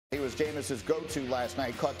He was Jameis's go-to last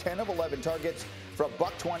night. Caught 10 of 11 targets for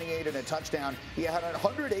 $128 and a touchdown. He had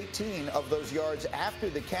 118 of those yards after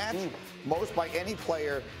the catch, most by any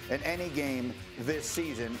player in any game this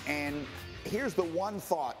season. And here's the one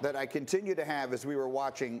thought that I continue to have as we were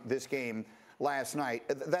watching this game last night.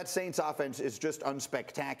 That Saints offense is just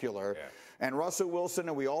unspectacular. Yeah. And Russell Wilson,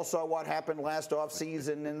 and we all saw what happened last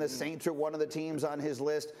offseason, and the Saints are one of the teams on his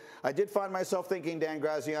list. I did find myself thinking, Dan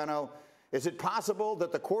Graziano, is it possible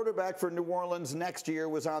that the quarterback for New Orleans next year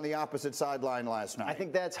was on the opposite sideline last night? I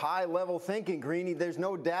think that's high-level thinking, Greeny. There's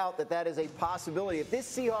no doubt that that is a possibility. If this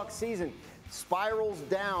Seahawks season spirals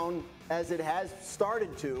down as it has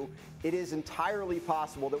started to, it is entirely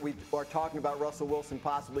possible that we are talking about Russell Wilson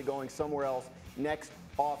possibly going somewhere else next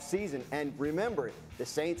offseason. And remember, the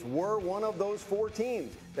Saints were one of those 4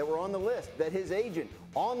 teams that were on the list that his agent,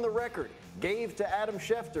 on the record, gave to Adam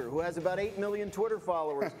Schefter, who has about 8 million Twitter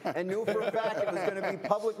followers, and knew for a fact it was going to be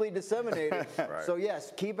publicly disseminated. Right. So,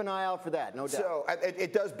 yes, keep an eye out for that, no doubt. So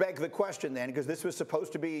it does beg the question then, because this was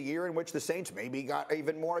supposed to be a year in which the Saints maybe got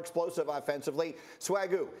even more explosive offensively.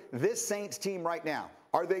 Swagoo, this Saints team right now,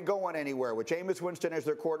 are they going anywhere? With Jameis Winston as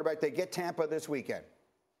their quarterback, they get Tampa this weekend.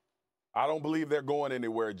 I don't believe they're going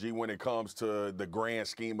anywhere, G, when it comes to the grand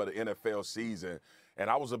scheme of the NFL season. And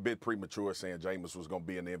I was a bit premature saying Jameis was going to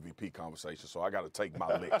be in the MVP conversation, so I got to take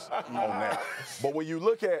my licks on that. But when you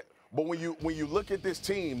look at this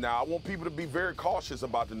team now, I want people to be very cautious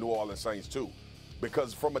about the New Orleans Saints too,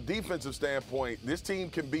 because from a defensive standpoint, this team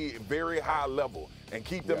can be very high level and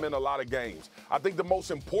keep them in a lot of games. I think the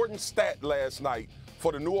most important stat last night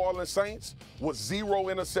for the New Orleans Saints was 0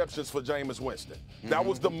 interceptions for Jameis Winston. That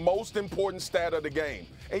was the most important stat of the game.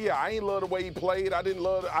 And yeah, I ain't love the way he played. I didn't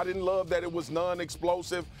love that it was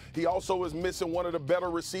non-explosive. He also is missing one of the better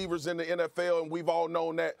receivers in the NFL, and we've all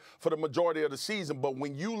known that for the majority of the season. But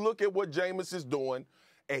when you look at what Jameis is doing,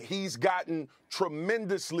 and he's gotten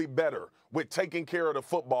tremendously better with taking care of the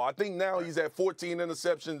football. I think now he's at 14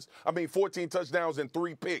 touchdowns and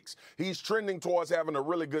 3 picks. He's trending towards having a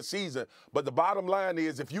really good season. But the bottom line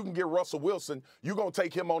is, if you can get Russell Wilson, you're going to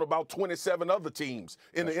take him on about 27 other teams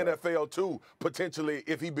in the NFL too, potentially,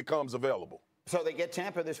 if he becomes available. So they get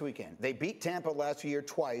Tampa this weekend. They beat Tampa last year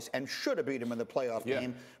twice and should have beat them in the playoff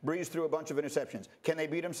game. Breezed through a bunch of interceptions. Can they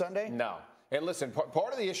beat them Sunday? No. And listen,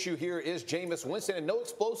 part of the issue here is Jameis Winston and no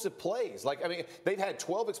explosive plays. They've had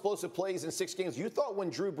 12 explosive plays in 6 games. You thought when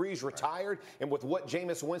Drew Brees retired and with what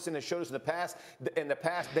Jameis Winston has showed us in the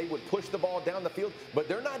past, they would push the ball down the field, but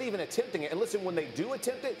they're not even attempting it. And listen, when they do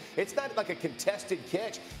attempt it, it's not like a contested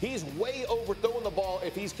catch. He's way overthrowing the ball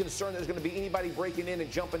if he's concerned there's going to be anybody breaking in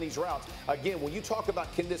and jumping these routes. Again, when you talk about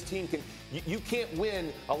you can't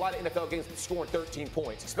win a lot of NFL games scoring 13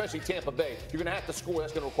 points, especially Tampa Bay. You're going to have to score.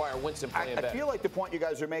 That's going to require Winston playing. I feel like the point you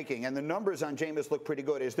guys are making, and the numbers on Jameis look pretty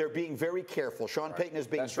good, is they're being very careful. Sean Payton is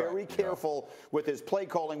being very careful with his play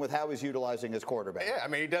calling, with how he's utilizing his quarterback. Yeah, I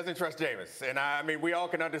mean, he doesn't trust Jameis. And we all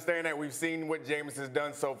can understand that. We've seen what Jameis has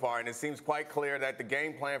done so far, and it seems quite clear that the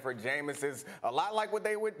game plan for Jameis is a lot like what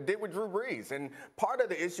they did with Drew Brees. And part of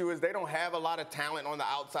the issue is they don't have a lot of talent on the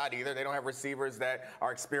outside either. They don't have receivers that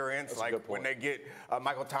are experienced. Like when they get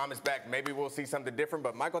Michael Thomas back, maybe we'll see something different.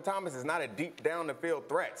 But Michael Thomas is not a deep down the field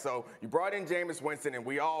threat. So you brought in Jameis Winston, and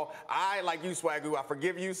I, like you, Swagoo, I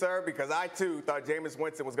forgive you, sir, because I, too, thought Jameis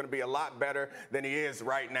Winston was going to be a lot better than he is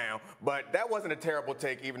right now. But that wasn't a terrible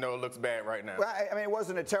take, even though it looks bad right now. Well, I mean, it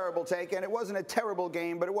wasn't a terrible take, and it wasn't a terrible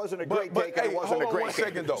game, but it wasn't a great take, and it wasn't a great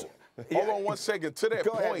game. Hold on 1 second. To that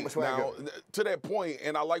point now, to that point,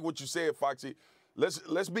 and I like what you said, Foxy,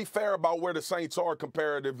 let's be fair about where the Saints are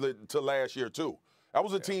comparatively to last year, too. That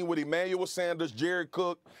was a team with Emmanuel Sanders, Jared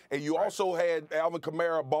Cook, and you also had Alvin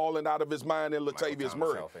Kamara balling out of his mind and Latavius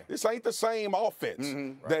Murray. This ain't the same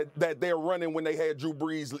offense that they're running when they had Drew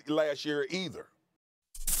Brees last year either.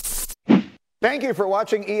 Thank you for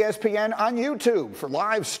watching ESPN on YouTube. For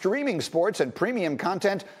live streaming sports and premium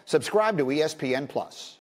content, subscribe to ESPN+.